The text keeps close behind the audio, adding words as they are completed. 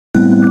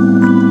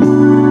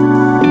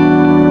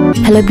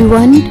Hello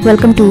everyone,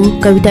 welcome to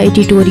Kavita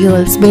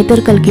editorials. बेहतर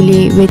कल के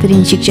लिए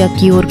बेहतरीन शिक्षा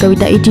की और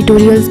कविता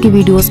एडिटोरियल्स की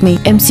वीडियोस में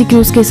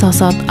MCQS के साथ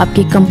साथ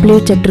आपके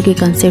कंप्लीट चैप्टर के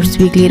कंसेप्ट्स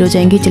भी क्लियर हो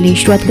जाएंगे। चलिए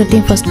शुरुआत करते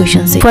हैं फर्स्ट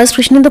क्वेश्चन से। फर्स्ट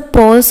क्वेश्चन है, the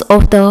poles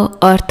of the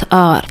earth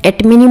are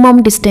at minimum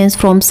distance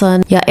from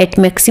सन, या एट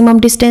मैक्सिमम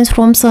डिस्टेंस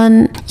फ्रॉम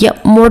सन, या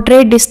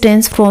मॉडरेट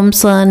डिस्टेंस फ्रॉम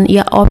सन,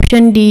 या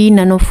option D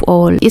none of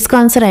all. इसका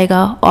आंसर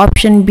आएगा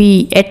option B,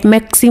 eight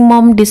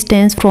maximum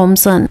distance from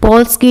sun.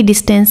 Poles की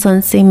distance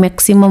सन से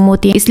maximum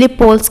होती है, इसलिए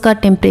पोल्स का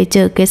टेम्परेचर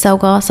कैसा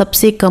होगा,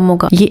 सबसे कम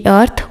होगा। ये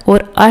अर्थ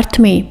और अर्थ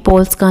में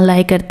पोल्स कहाँ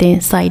लाई करते हैं,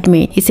 साइड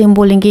में। इसे हम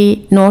बोलेंगे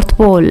नॉर्थ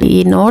पोल।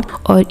 ये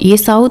नॉर्थ और ये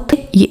साउथ,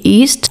 ये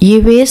ईस्ट, ये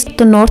वेस्ट।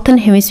 तो नॉर्थन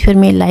हेमिस्फीयर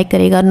में लाई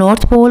करेगा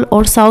नॉर्थ पोल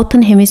और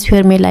साउथन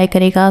हेमिस्फीयर में लाई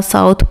करेगा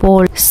साउथ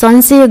पोल।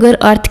 सन से अगर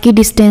अर्थ की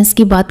डिस्टेंस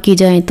की बात की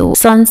जाए तो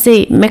सन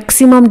से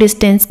मैक्सिमम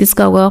डिस्टेंस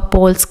किसका होगा,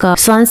 पोल्स का।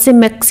 सन से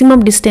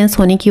मैक्सिमम डिस्टेंस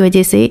होने की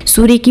वजह से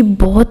सूर्य की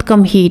बहुत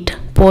कम हीट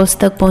पोल्स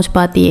तक पहुंच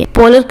पाती है।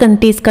 पोलर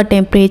कंट्रीज का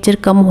टेम्परेचर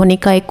कम होने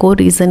का एक और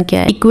रीजन क्या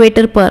है,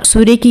 इक्वेटर पर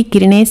सूर्य की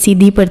किरणें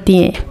सीधी पड़ती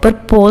हैं, पर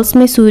पोल्स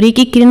में सूर्य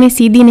की किरणें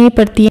सीधी नहीं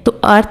पड़ती हैं। तो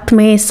अर्थ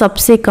में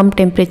सबसे कम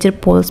टेम्परेचर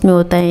पोल्स में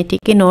होता है,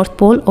 ठीक है, नॉर्थ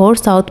पोल और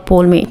साउथ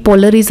पोल में।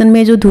 पोलर रीजन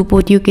में जो धूप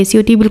होती है कैसी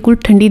होती है, बिल्कुल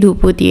ठंडी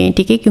धूप होती है,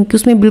 ठीक है, क्योंकि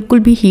उसमें बिल्कुल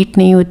भी हीट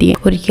नहीं होती है।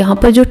 और यहाँ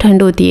पर जो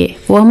ठंड होती है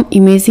वो हम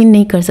इमेजिन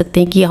नहीं कर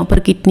सकते कि यहाँ पर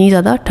कितनी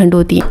ज्यादा ठंड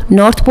होती है।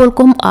 नॉर्थ पोल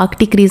को हम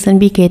आर्कटिक रीजन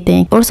भी कहते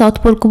हैं और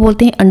साउथ पोल को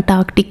बोलते हैं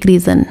अंटार्कटिक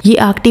रीजन। ये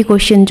आर्कटिक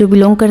ओशन जो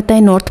बिलोंग करता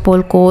है नॉर्थ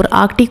पोल को, और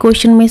आर्कटिक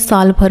ओशन में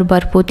साल भर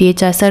बर्फ होती है,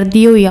 चाहे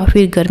सर्दी हो या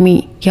फिर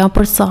गर्मी, यहाँ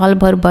पर साल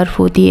भर बर्फ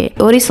होती है।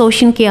 और इस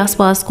ओशन के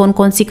आसपास कौन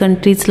कौन सी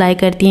कंट्रीज लाई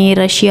करती हैं,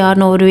 Russia,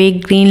 Norway,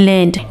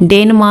 Greenland,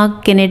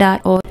 Denmark, Canada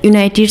और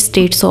United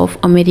states of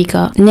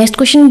America. Next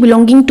question,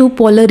 belonging two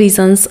polar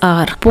regions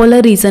are.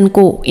 Polar region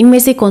को इनमें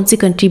से कौन सी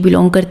कंट्री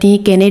बिलोंग करती है,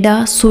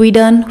 कनाडा,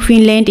 स्वीडन,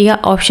 फिनलैंड, या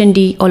option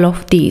D all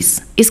of these.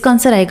 इसका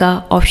आंसर आएगा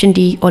option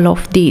D all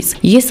of these.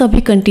 ये सभी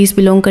कंट्रीज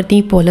बिलोंग करती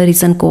हैं पोलर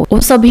रीजन को।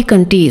 और सभी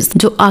कंट्रीज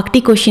जो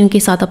आर्कटिक ओशन के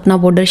साथ अपना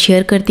बॉर्डर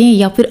शेयर करती हैं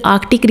या फिर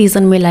आर्कटिक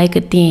रीजन में लाई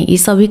करती हैं, ये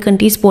सभी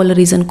कंट्रीज पोलर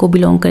रीजन को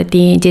बिलोंग करती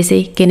हैं।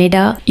 जैसे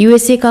कनाडा,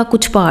 यूएसए का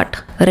कुछ पार्ट,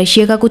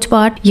 रशिया का कुछ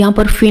पार्ट, यहाँ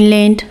पर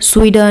फिनलैंड,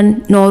 स्वीडन,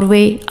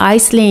 नॉर्वे,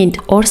 आइसलैंड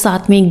और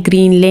साथ में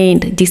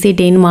ग्रीनलैंड जिसे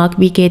डेनमार्क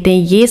भी कहते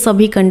हैं। ये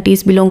सभी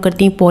कंट्रीज बिलोंग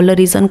करती हैं पोलर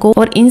रीजन को।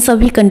 और इन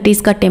सभी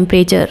कंट्रीज का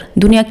टेम्परेचर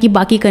दुनिया की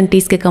बाकी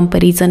कंट्रीज के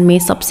कंपैरिजन में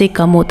सबसे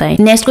कम होता है।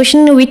 Next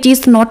question, which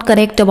is not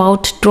correct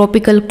about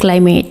tropical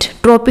climate.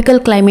 Tropical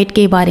climate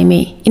के बारे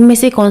में इनमें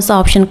से कौन सा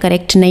ऑप्शन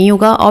करेक्ट नहीं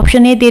होगा।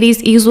 Option A, there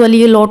is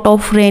usually a lot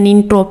of rain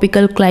in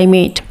tropical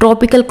climate.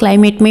 Tropical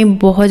climate में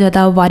बहुत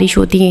ज्यादा बारिश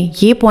होती है,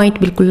 ये पॉइंट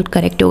बिल्कुल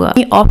करेक्ट होगा।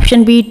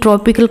 Option B,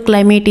 tropical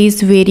climate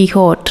is very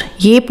hot.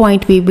 ये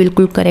पॉइंट भी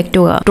बिल्कुल करेक्ट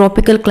होगा।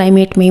 ट्रॉपिकल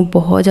क्लाइमेट में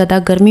बहुत ज्यादा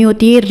गर्मी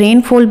होती है,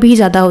 रेनफॉल भी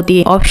ज्यादा होती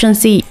है। Option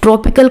C,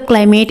 tropical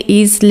climate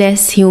is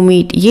less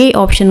humid. ये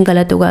ऑप्शन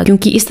गलत होगा,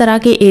 क्योंकि इस तरह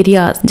के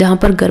एरियाज जहाँ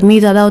पर गर्मी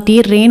ज्यादा होती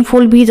है,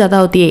 रेनफॉल भी ज्यादा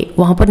होती है,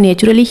 वहां पर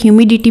नेचुरली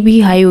ह्यूमिडिटी भी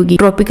हाई होगी।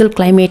 ट्रॉपिकल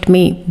क्लाइमेट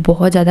में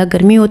बहुत ज्यादा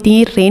गर्मी होती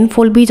है,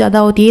 रेनफॉल भी ज्यादा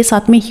होती है,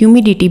 साथ में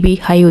ह्यूमिडिटी भी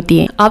हाई होती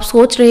है। आप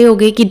सोच रहे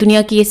होंगे कि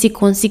दुनिया की ऐसी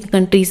कौन सी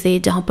कंट्रीज है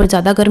जहाँ पर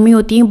ज्यादा गर्मी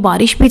होती है,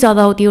 बारिश भी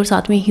ज्यादा होती है और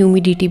साथ में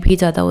ह्यूमिडिटी भी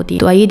ज्यादा होती है।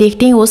 तो आइए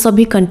देखते हैं वो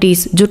सभी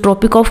कंट्रीज जो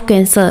ट्रॉपिक ऑफ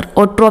कैंसर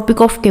और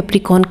ट्रॉपिक ऑफ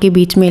कैप्रिकॉर्न के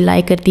बीच में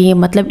लाई करती है,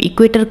 मतलब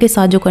इक्वेटर के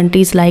साथ जो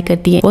कंट्रीज लाई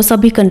करती है, वो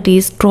सभी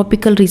कंट्रीज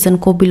ट्रॉपिकल रीजन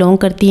को बिलोंग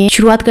करती है।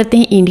 शुरुआत करते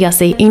हैं इंडिया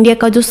से। इंडिया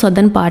का जो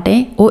सदर्न पार्ट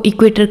है वो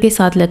इक्वेटर के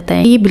साथ लगता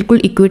है। ये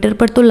बिल्कुल इक्वेटर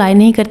पर तो लाई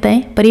नहीं करता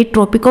है, पर ये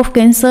ट्रॉपिक ऑफ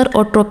कैंसर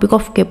और ट्रॉपिक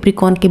ऑफ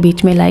कैप्रिकॉर्न के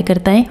बीच में लाई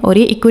करता है और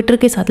ये इक्वेटर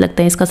के साथ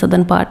लगता है इसका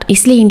सदर्न पार्ट।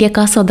 इसलिए इंडिया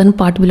का सदर्न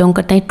पार्ट बिलोंग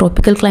करता है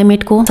ट्रॉपिकल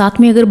क्लाइमेट को। साथ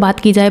में अगर बात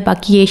की जाए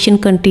बाकी एशियन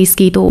कंट्रीज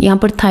की, तो यहाँ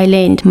पर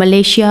थाईलैंड,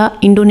 मलेशिया,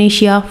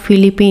 इंडोनेशिया,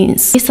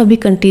 फिलीपींस, ये सभी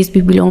कंट्रीज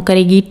भी बिलोंग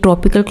करेगी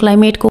ट्रॉपिकल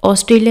क्लाइमेट को।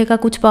 ऑस्ट्रेलिया का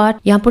कुछ पार्ट,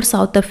 यहाँ पर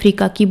साउथ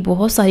अफ्रीका की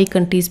बहुत सारी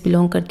कंट्रीज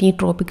बिलोंग करती हैं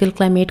ट्रॉपिकल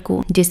क्लाइमेट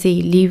को, जैसे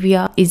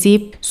लीबिया,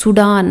 इजिप्ट,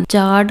 सूडान,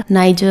 चाड,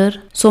 नाइजर,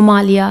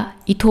 सोमालिया,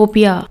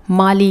 इथोपिया,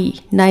 माली,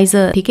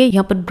 नाइजर, ठीक है,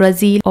 यहाँ पर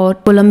ब्राजील और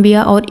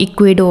कोलंबिया और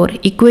इक्वेडोर।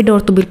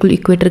 इक्वेडोर तो बिल्कुल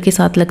इक्वेटर के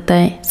साथ लगता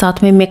है।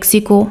 साथ में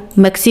मेक्सिको,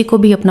 मेक्सिको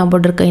भी अपना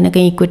बॉर्डर कहीं ना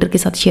कहीं इक्वेटर के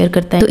साथ शेयर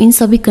करता है। तो इन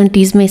सभी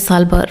कंट्रीज में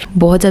साल भर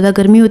बहुत ज्यादा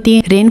गर्मी होती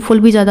है, रेनफॉल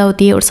भी ज्यादा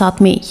होती है और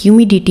साथ में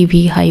ह्यूमिडिटी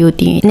भी हाई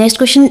होती है। Next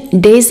question,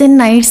 days and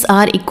nights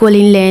are equal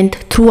in length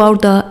through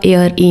out the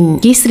year in.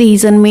 किस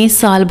रीजन में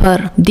साल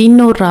भर दिन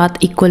और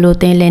रात इक्वल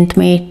होते हैं लेंथ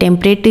में,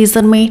 टेम्परेट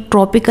रीजन में,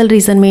 ट्रॉपिकल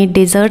रीजन में,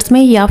 डेजर्ट्स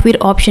में, या फिर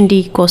ऑप्शन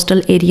डी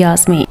कोस्टल एरियाज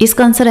में।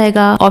 इसका आंसर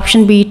आएगा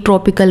option B,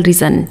 tropical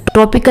region.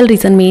 Tropical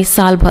region में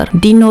साल भर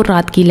दिन और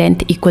रात की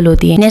लेंथ इक्वल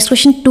होती है। Next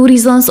question, two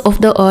reasons of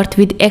the earth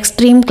with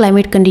extreme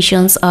climate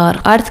conditions are.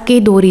 अर्थ के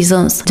दो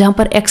रीजन्स जहाँ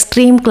पर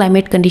एक्सट्रीम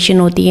क्लाइमेट कंडीशन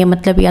होती है,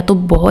 मतलब या तो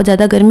बहुत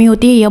ज्यादा गर्मी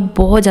होती है या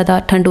बहुत ज्यादा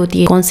ठंड होती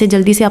है। कौन से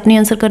जल्दी से आपने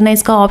आंसर करना है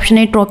इसका। ऑप्शन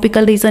है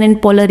tropical region and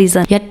polar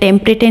region, या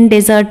temperate and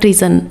desert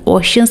region,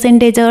 oceans and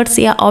desserts,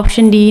 या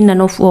option D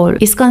none of all.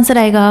 इसका आंसर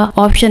आएगा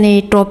option A,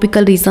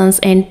 tropical regions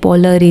and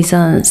polar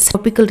regions.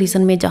 Tropical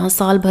region में जहाँ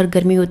साल भर भर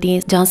गर्मी होती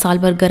है, जहाँ साल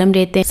भर गर्म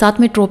रहते हैं। साथ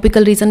में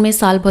ट्रॉपिकल रीजन में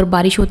साल भर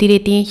बारिश होती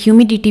रहती है,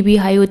 ह्यूमिडिटी भी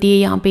हाई होती है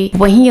यहाँ पे।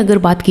 वहीं अगर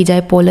बात की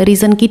जाए पोलर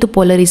रीजन की, तो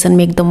पोलर रीजन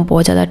में एकदम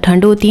बहुत ज्यादा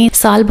ठंड होती है,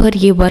 साल भर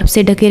ये बर्फ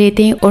से ढके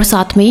रहते हैं और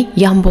साथ में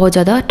यहाँ बहुत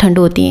ज्यादा ठंड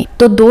होती है।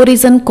 तो दो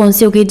रीजन कौन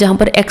से हो गए जहाँ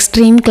पर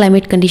एक्सट्रीम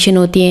क्लाइमेट कंडीशन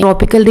होती है,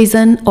 ट्रॉपिकल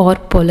रीजन और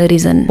पोलर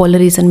रीजन। पोलर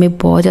रीजन में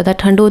बहुत ज्यादा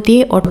ठंड होती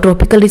है और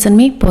ट्रॉपिकल रीजन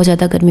में बहुत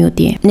ज्यादा गर्मी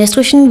होती है। Next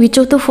question, which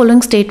of the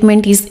following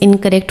statement is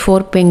incorrect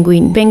for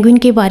penguin. Penguin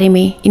के बारे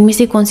में इनमें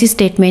से कौन सी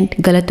स्टेटमेंट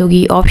गलत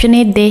होगी। Option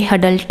A, they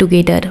huddle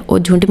together, और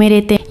झुंड में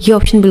रहते हैं, ये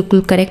ऑप्शन बिल्कुल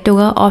करेक्ट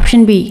होगा।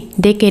 Option B,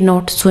 they can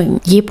not swim,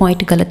 ये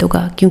पॉइंट गलत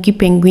होगा क्योंकि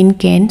penguin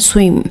can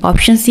swim.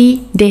 Option C,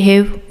 they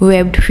have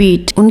webbed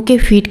feet, उनके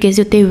फीट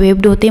कैसे होते हैं,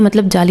 वेब्ड होते हैं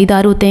मतलब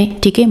जालीदार होते हैं,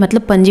 ठीक है,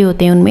 मतलब पंजे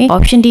होते हैं उनमें।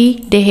 Option D,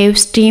 they have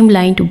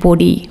streamlined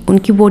body,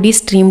 उनकी बॉडी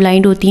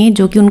स्ट्रीमलाइंड होती है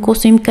जो कि उनको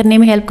स्विम करने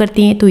में हेल्प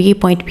करती है, तो ये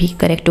पॉइंट भी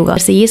करेक्ट होगा।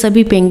 वैसे ये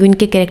सभी पेंगुइन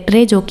के कैरेक्टर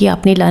है जो कि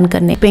आपने लर्न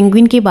करने।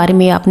 पेंगुइन के बारे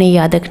में आपने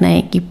याद रखना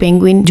है कि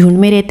पेंगुइन झुंड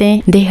में रहते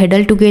हैं, दे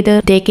huddle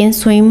together, they can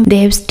swim, they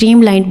have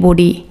streamlined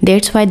body,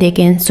 that's why they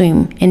can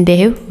swim, and they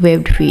have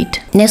webbed feet.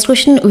 Next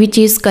question, which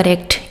is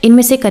correct,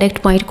 इनमें से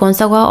करेक्ट पॉइंट कौन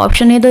सा होगा।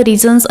 ऑप्शन है, the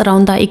reasons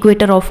around the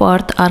equator of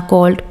earth are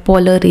called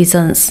polar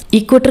regions,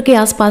 equator के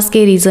आसपास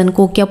के reason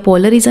को क्या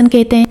पोलर रीजन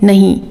कहते हैं।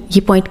 नहीं,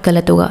 ये पॉइंट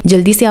गलत होगा।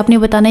 जल्दी से आपने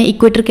बताना है,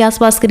 इक्वेटर के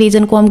आसपास के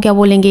रीजन को हम क्या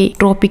बोलेंगे,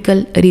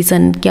 ट्रॉपिकल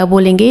रीजन। क्या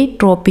बोलेंगे,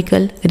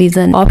 tropical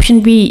region. Option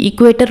B,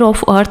 equator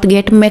of earth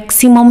get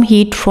maximum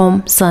heat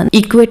from sun,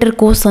 equator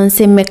को सन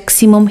से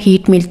मैक्सिमम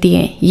हीट मिलती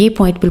है, ये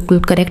पॉइंट बिल्कुल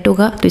करेक्ट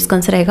होगा। तो इसका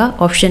आंसर आएगा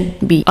ऑप्शन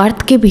बी।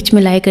 अर्थ के बीच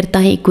में लाया करता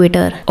है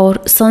इक्वेटर,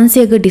 और सन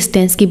से अगर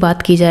डिस्टेंस की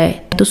बात की जाए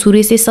तो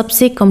सूर्य से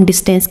सबसे कम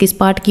डिस्टेंस किस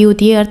पार्ट की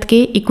होती है, अर्थ के,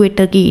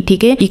 इक्वेटर की,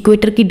 ठीक है।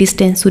 इक्वेटर की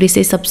डिस्टेंस सूर्य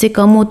से सबसे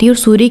कम होती है और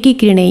सूर्य की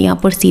किरणें यहाँ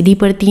पर सीधी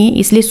पड़ती हैं,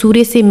 इसलिए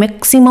सूर्य से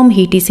मैक्सिमम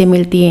हीट इसे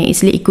मिलती है,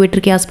 इसलिए इक्वेटर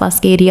के आसपास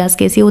के एरियाज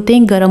कैसे होते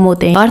हैं, गर्म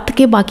होते हैं। अर्थ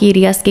के बाकी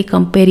एरियाज के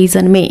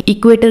कंपेरिजन में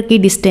इक्वेटर की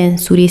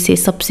डिस्टेंस सूर्य से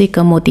सबसे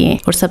कम होती है,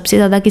 और सबसे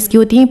ज्यादा किसकी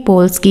होती है,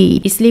 पोल्स की,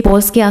 इसलिए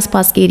पोल्स के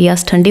आसपास के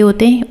एरियाज ठंडे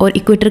होते हैं और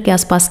इक्वेटर के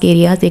आसपास के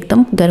एरियाज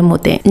एकदम गर्म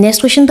होते हैं।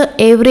 Next question, the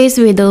average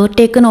weather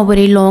taken over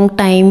a long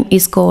time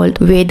is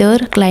called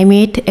weather,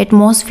 climate,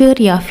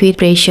 atmosphere या फिर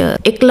प्रेशर।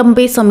 एक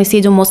लंबे समय से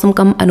जो मौसम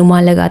का हम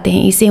अनुमान लगाते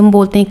हैं इसे हम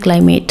बोलते हैं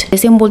क्लाइमेट।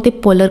 जैसे हम बोलते हैं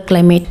पोलर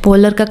क्लाइमेट,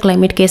 पोलर का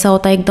क्लाइमेट कैसा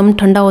होता है, एकदम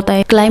ठंडा होता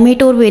है।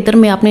 क्लाइमेट और वेदर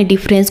में आपने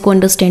डिफरेंस को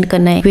अंडरस्टैंड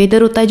करना है।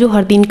 वेदर होता है जो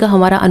हर दिन का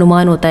हमारा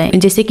अनुमान होता है,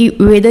 जैसे कि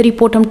वेदर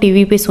रिपोर्ट हम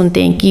टीवी पे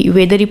सुनते हैं कि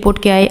वेदर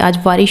रिपोर्ट क्या है, आज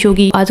बारिश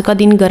होगी, आज का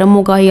दिन गर्म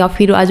होगा, या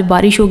फिर आज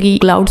बारिश होगी,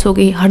 क्लाउड्स हो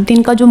गए। हर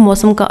दिन का जो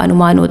मौसम का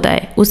अनुमान होता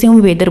है उसे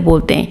हम वेदर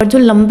बोलते हैं। और जो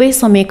लंबे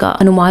समय का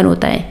अनुमान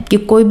होता है कि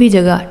कोई भी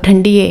जगह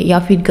ठंडी है या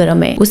फिर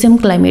गर्म है, उसे हम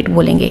क्लाइमेट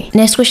बोलेंगे।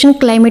 Next question,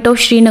 climate of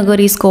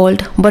Srinagar is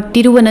called but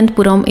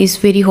Thiruvananthapuram is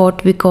very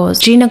hot because.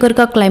 Srinagar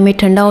का क्लाइमेट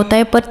ठंडा होता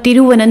है पर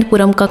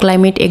तिरुवनंतपुरम का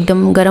क्लाइमेट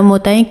एकदम गर्म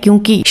होता है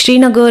क्योंकि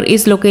Srinagar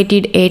is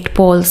located at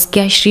poles.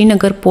 क्या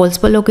श्रीनगर पोल्स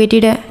पर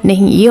लोकेटेड है?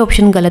 नहीं, ये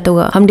ऑप्शन गलत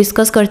होगा। हम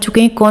डिस्कस कर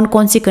चुके हैं कौन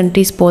कौन सी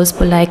कंट्रीज पोल्स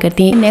पर लाई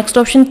करती हैं। Next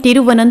option,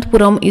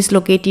 Thiruvananthapuram is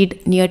located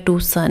near to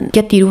सन।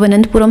 क्या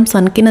तिरुवनंतपुरम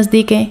सन के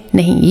नजदीक है?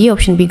 नहीं, ये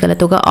ऑप्शन भी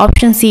गलत होगा।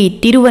 Option C,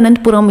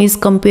 Thiruvananthapuram is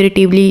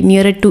comparatively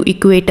near to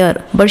equator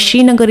but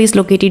Srinagar is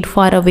located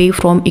far away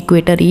from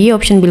equator. ये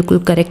ऑप्शन बिल्कुल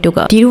करेक्ट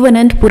होगा।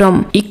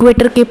 तिरुवनंतपुरम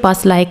इक्वेटर के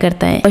पास लाई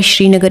करता है और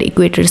श्रीनगर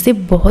इक्वेटर से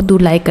बहुत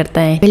दूर लाई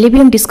करता है। पहले भी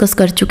हम डिस्कस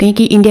कर चुके हैं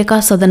कि इंडिया का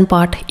सदर्न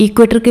पार्ट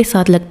इक्वेटर के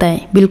साथ लगता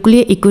है। बिल्कुल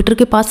ये इक्वेटर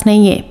के पास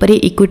नहीं है पर ये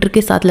इक्वेटर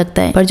के साथ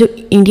लगता है, पर जो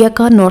इंडिया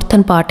का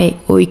नॉर्थन पार्ट है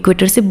वो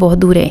इक्वेटर से बहुत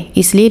दूर है,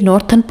 इसलिए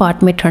नॉर्थन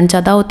पार्ट में ठंड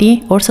ज्यादा होती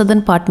है और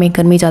सदर्न पार्ट में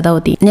गर्मी ज्यादा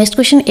होती है। नेक्स्ट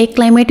क्वेश्चन, एक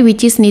climate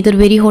which is neither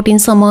very hot in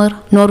summer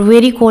nor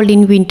very cold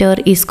in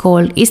winter is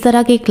called. इस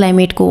तरह के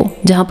क्लाइमेट को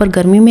जहाँ पर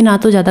गर्मी में ना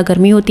तो ज्यादा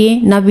गर्मी होती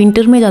है ना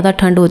विंटर में ज्यादा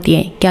ठंड होती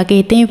है, क्या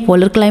कहते हैं?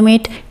 Polar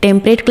climate,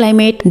 temperate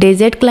climate,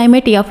 desert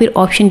climate या फिर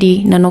option D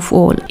none of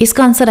all.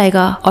 इसका आंसर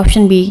आएगा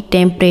ऑप्शन बी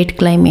टेम्परेट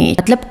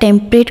क्लाइमेट। मतलब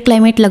टेम्परेट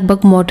क्लाइमेट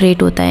लगभग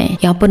मॉडरेट होता है,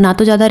 यहाँ पर ना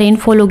तो ज्यादा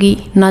रेनफॉल होगी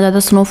ना ज्यादा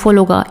स्नोफॉल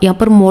होगा, यहाँ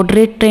पर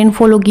मॉडरेट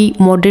रेनफॉल होगी,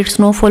 मॉडरेट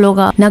स्नोफॉल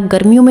होगा, ना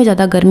गर्मियों में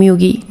ज्यादा गर्मी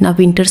होगी ना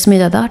विंटर्स में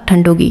ज्यादा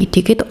ठंड होगी।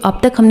 ठीक है, तो अब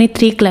तक हमने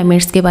 3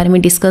 क्लाइमेट्स के बारे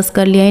में डिस्कस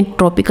कर लिया है,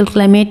 ट्रॉपिकल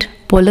क्लाइमेट,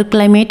 पोलर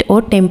क्लाइमेट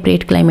और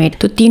टेम्परेट क्लाइमेट।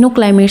 तो तीनों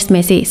क्लाइमेट्स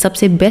में से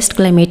सबसे बेस्ट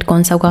क्लाइमेट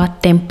कौन सा होगा?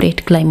 Temperate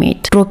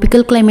climate.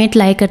 ट्रॉपिकल क्लाइमेट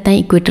लाई करता है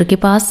इक्वेटर के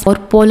पास और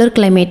पोलर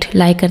क्लाइमेट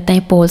लाई करता है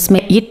पोल्स में,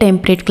 ये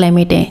टेम्परेट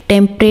क्लाइमेट है।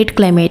 टेम्परेट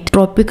क्लाइमेट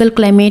ट्रॉपिकल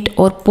क्लाइमेट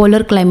और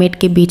पोलर क्लाइमेट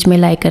के बीच में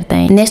लाई करता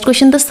है। Next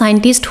question, the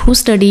scientist who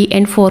study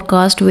and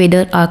forecast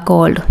weather are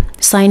called.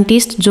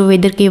 Scientist जो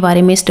वेदर के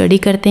बारे में स्टडी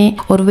करते हैं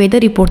और वेदर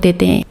रिपोर्ट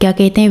देते हैं, क्या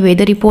कहते हैं?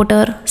 वेदर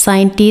रिपोर्टर,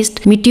 साइंटिस्ट,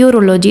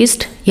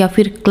 मीटियोरोलॉजिस्ट या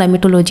फिर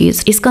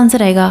क्लाइमेटोलॉजिस्ट। इसका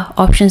आंसर आएगा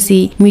ऑप्शन सी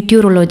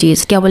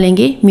मीटियोरोलॉजिस्ट। क्या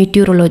बोलेंगे?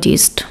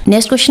 मीटियोरोलॉजिस्ट।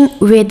 Next question,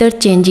 weather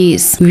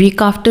changes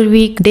week after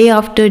week, day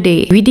after day,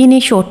 with in A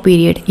short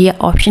period, या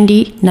option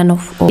D none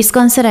of all.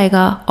 इसका आंसर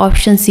आएगा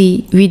option C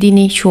with in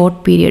A short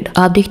period.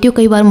 आप देखते हो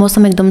कई बार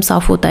मौसम एकदम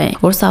साफ होता है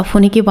और साफ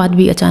होने के बाद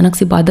भी अचानक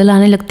से बादल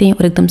आने लगते हैं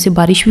और एकदम से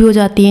बारिश भी हो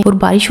जाती है, और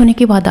बारिश होने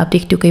के बाद आप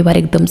देखते हो कई बार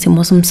एकदम से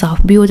मौसम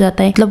साफ भी हो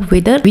जाता है, मतलब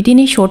weather with in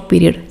A short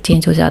period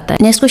change हो जाता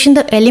है। Next question,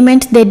 the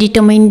elements that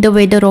determine the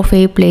weather of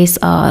a place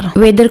are. Are.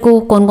 Weather को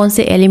कौन कौन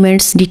से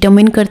एलिमेंट्स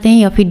डिटरमिन करते हैं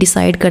या फिर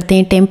डिसाइड करते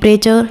हैं?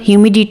 टेम्परेचर,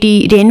 ह्यूमिडिटी,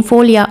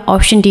 रेनफॉल या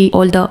option D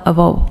all the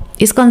above.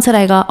 इसका आंसर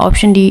आएगा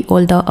option D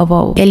all the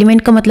above.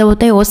 Element का मतलब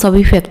होता है वो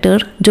सभी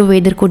फैक्टर जो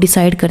वेदर को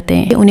डिसाइड करते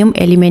हैं, उन्हें हम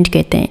एलिमेंट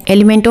कहते हैं।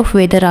 Element of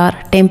weather are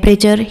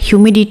temperature,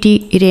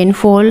 humidity,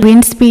 rainfall,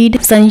 wind speed,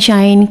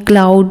 sunshine,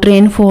 cloud,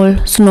 rainfall,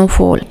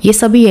 snowfall. ये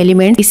सभी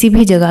एलिमेंट किसी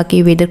भी जगह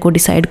के वेदर को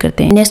डिसाइड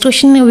करते हैं। Next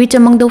question, which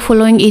among the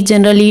following is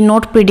generally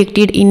not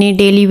predicted in A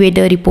daily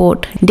weather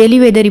report. Daily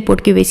weather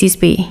report के बेसिस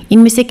पे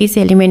इनमें से किस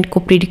एलिमेंट को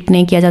प्रिडिक्ट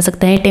नहीं किया जा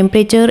सकता है?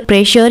 टेम्परेचर,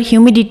 प्रेशर,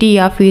 ह्यूमिडिटी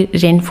या फिर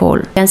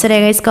रेनफॉल। आंसर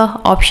आएगा इसका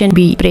ऑप्शन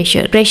बी प्रेशर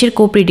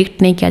को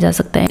प्रिडिक्ट नहीं किया जा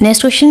सकता है।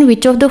 Next question,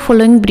 which of the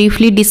following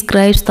briefly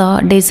describes the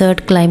desert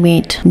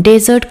climate.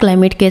 Desert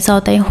climate कैसा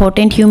होता है? Hot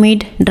and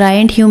humid, dry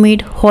and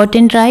humid, hot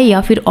and dry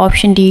या फिर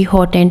option D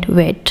hot and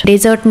wait.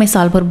 Desert में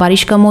साल भर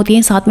बारिश कम होती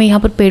है, साथ में यहाँ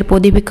पर पेड़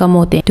पौधे भी कम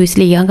होते हैं, तो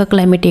इसलिए यहाँ का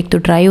क्लाइमेट एक तो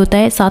ड्राई होता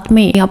है, साथ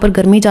में यहाँ पर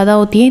गर्मी ज्यादा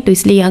होती है, तो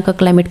इसलिए यहाँ का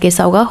क्लाइमेट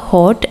कैसा होगा?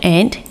 Hot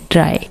and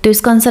dry. तो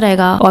इसका आंसर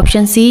आएगा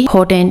option C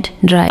hot and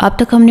dry. अब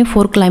तक हमने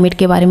 4 क्लाइमेट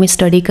के बारे में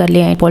स्टडी कर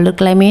लिया है, polar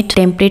climate,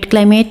 temperate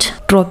climate,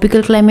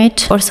 tropical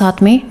climate और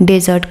साथ में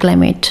desert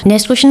climate.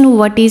 Next question,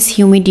 what is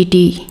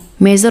humidity?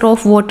 Measure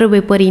of water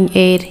vapour in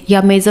air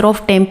या मेजर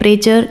ऑफ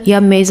टेम्परेचर या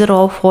मेजर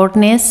ऑफ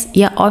हॉटनेस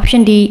या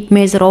option D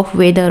measure of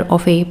weather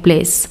of a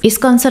place.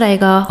 इसका answer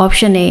आएगा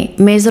option A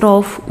measure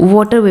of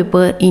water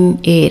vapour in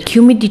air.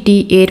 Humidity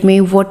air में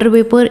water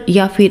vapour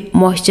या फिर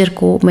moisture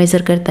को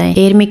major करता है।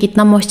 एयर में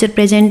कितना मॉइस्चर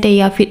प्रेजेंट है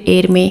या फिर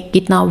एयर में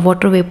कितना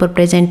वाटर वेपर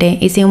प्रेजेंट है,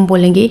 इसे हम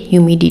बोलेंगे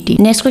humidity.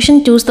 Next question,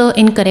 choose the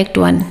incorrect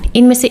one.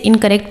 इनमें से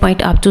इनकरेक्ट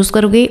पॉइंट आप चूज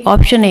करोगे।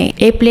 Option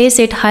a place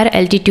at higher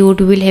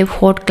altitude will have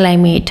hot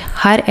climate.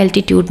 Higher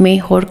altitude में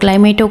हॉट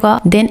क्लाइमेट होगा।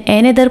 Then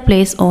another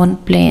place on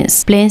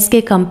planes. Planes के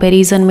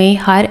कंपैरिजन में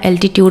higher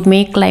altitude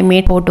में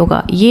climate hot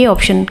होगा। ये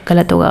ऑप्शन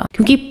गलत होगा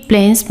क्योंकि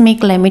प्लेन्स में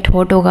क्लाइमेट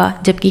हॉट होगा,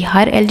 जबकि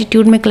हायर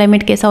एल्टीट्यूड में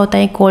क्लाइमेट कैसा होता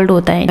है? कोल्ड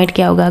होता है।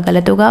 क्या होगा?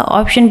 गलत होगा।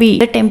 Option be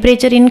the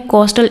temperature in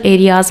coastal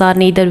areas are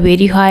neither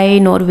very high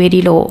nor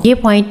very low. ये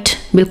पॉइंट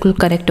बिल्कुल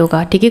करेक्ट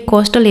होगा। ठीक है,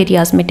 कोस्टल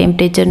एरियाज में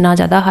टेम्परेचर ना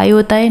ज्यादा हाई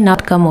होता है ना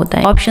कम होता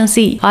है। Option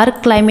C R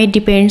climate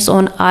depends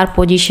on are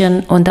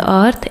position on the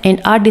earth and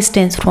are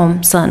distance from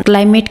sun.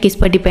 Climate किस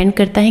पर डिपेंड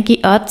करता है कि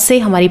अर्थ से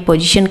हमारी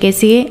पोजीशन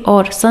कैसी है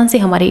और सन से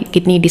हमारी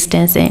कितनी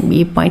डिस्टेंस है।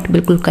 ये पॉइंट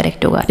बिल्कुल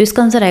करेक्ट होगा, तो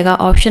इसका आंसर आएगा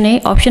option A.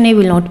 Option A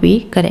will not be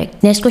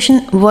correct. Next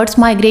question, words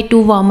migrate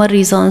to warmer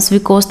reasons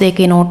because they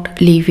can not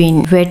live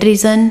in. Wait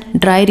reason,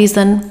 dry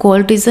region,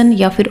 cold region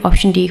या फिर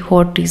option D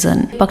hot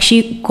reason.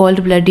 पक्षी cold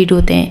blooded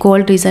होते हैं,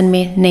 cold region में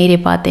नहीं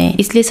रह पाते हैं,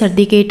 इसलिए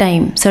सर्दी के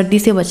टाइम सर्दी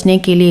से बचने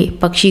के लिए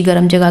पक्षी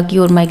गर्म जगह की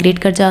ओर माइग्रेट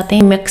कर जाते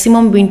हैं।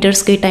 मैक्सिमम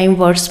विंटर्स के टाइम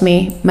बर्ड्स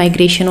में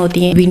माइग्रेशन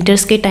होती है।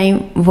 विंटर्स के टाइम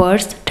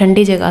बर्ड्स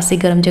ठंडी जगह से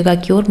गर्म जगह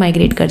की ओर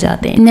माइग्रेट कर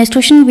जाते हैं। Next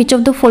question, which of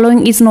the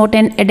following is not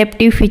an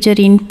adaptive feature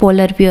in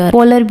polar bear.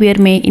 Polar bear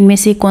में इनमें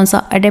से कौन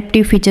सा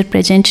एडेप्टिव फीचर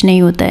प्रेजेंट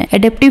नहीं होता है?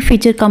 एडेप्टिव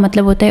फीचर का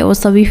मतलब होता है वो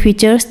सभी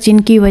फीचर्स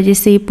जिनकी वजह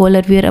से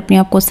पोलर बियर अपने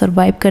आप को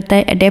सर्वाइव करता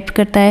है, अडेप्ट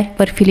करता है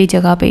बर्फीली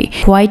जगह पे।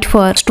 White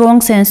for,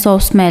 strong sense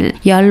of smell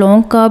या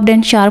long curved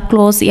and sharp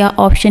clause या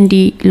ऑप्शन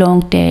डी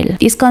लॉन्ग टेल।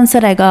 इसका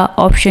आंसर आएगा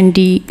option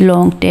D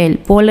long tail.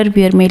 Polar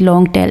bear में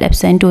लॉन्ग टेल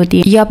एब्सेंट होती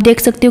है। ये आप देख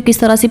सकते हो किस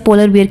तरह से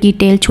पोलर बियर की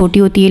टेल छोटी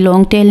होती है,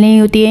 लॉन्ग टेल नहीं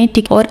होती है।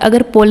 ठीक, और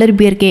अगर पोलर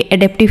बियर के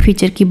एडेप्टिव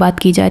फीचर की बात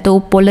की जाए तो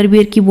पोलर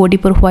बियर की बॉडी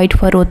पर व्हाइट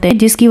फर होता है,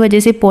 जिसकी वजह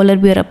से पोलर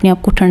बियर अपने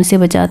आप को ठंड से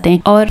बचाते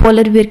हैं। और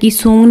पोलर बियर की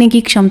सूंघने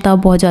की क्षमता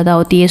बहुत ज्यादा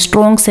होती है,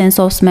 स्ट्रॉन्ग सेंस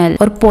ऑफ स्मेल।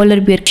 और पोलर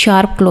बियर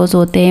शार्प क्लॉज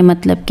होते हैं,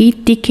 मतलब कि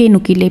तीखे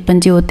नुकीले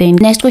पंजे होते हैं।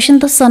 Next question,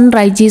 the sun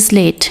rises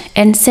late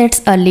and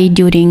sets early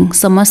during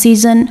summer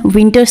season,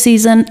 winter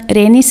season,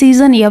 rainy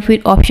season या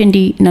फिर option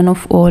D none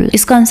of all.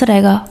 इसका आंसर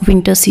आएगा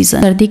विंटर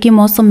सीजन। सर्दी के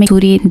मौसम में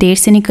सूर्य देर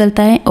से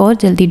निकलता है और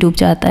जल्दी डूब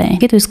जाता है,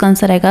 तो इसका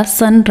आंसर आएगा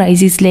sun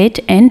rises late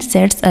and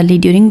sets early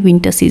during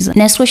winter season.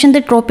 Next question,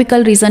 the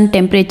tropical region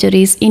temperature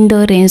is in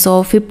the range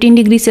of 15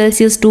 degree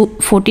Celsius to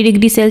 40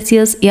 degree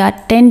Celsius या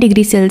 10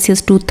 degree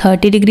Celsius to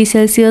 30 degree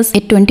Celsius,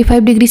 25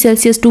 degree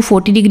Celsius to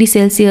 40 degree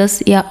Celsius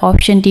या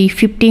option D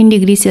 15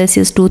 degree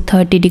Celsius to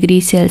 30 degree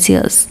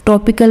Celsius.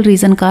 Tropical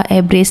region का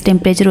average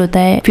temperature होता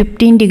है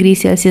 15 degree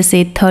Celsius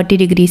से 30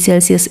 degree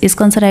Celsius.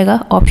 इसका answer आएगा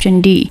option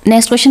D.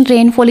 Next question,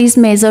 rainfall is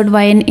measured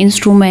by an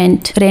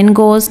instrument,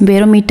 रेनगोज,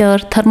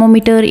 barometer,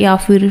 thermometer या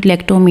फिर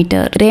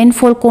lactometer.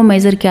 Rainfall को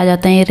मेजर किया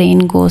जाता है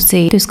रेनगोज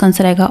से, तो इसका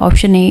आंसर आएगा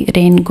option A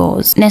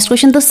रेनगोज। Next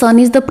question, the sun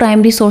is the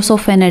primary source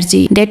of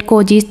energy that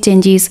causes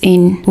changes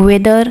in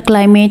weather,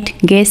 climate,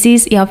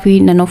 gases या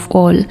फिर नन ऑफ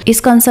ऑल।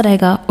 इसका आंसर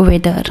आएगा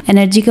वेदर।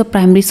 एनर्जी का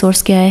प्राइमरी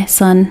सोर्स क्या है?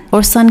 सन,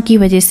 और सन की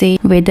वजह से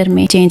वेदर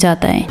में चेंज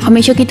आता है।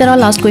 हमेशा की तरह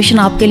लास्ट क्वेश्चन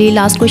आपके लिए।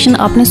 लास्ट क्वेश्चन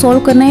आपने सॉल्व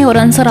करना है और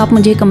आंसर आप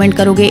मुझे कमेंट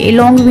करोगे। A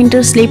long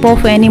winter sleep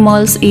of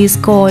animals is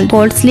called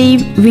cold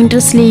sleep, winter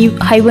sleep,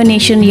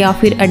 hibernation या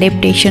फिर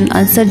अडेप्टेशन।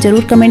 आंसर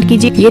जरूर कमेंट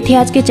कीजिए। ये थे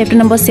आज के चैप्टर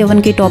नंबर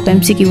 7 के टॉप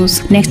MCQs।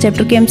 नेक्स्ट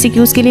चैप्टर के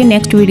MCQs के लिए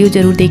नेक्स्ट वीडियो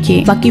जरूर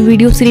देखिए। बाकी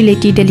वीडियो से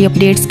रिलेटेड डेली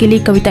अपडेट्स के लिए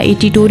कविता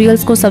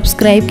ट्यूटोरियल्स को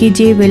सब्सक्राइब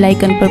कीजिए, बेल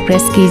आइकन पर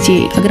प्रेस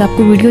कीजिए। अगर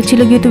आपको वीडियो अच्छी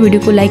लगी तो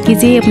वीडियो को लाइक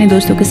कीजिए, अपने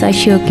दोस्तों के साथ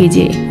शेयर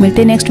कीजिए।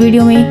 मिलते हैं नेक्स्ट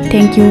वीडियो में।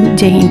 Thank you.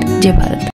 जय हिंद, जय भारत।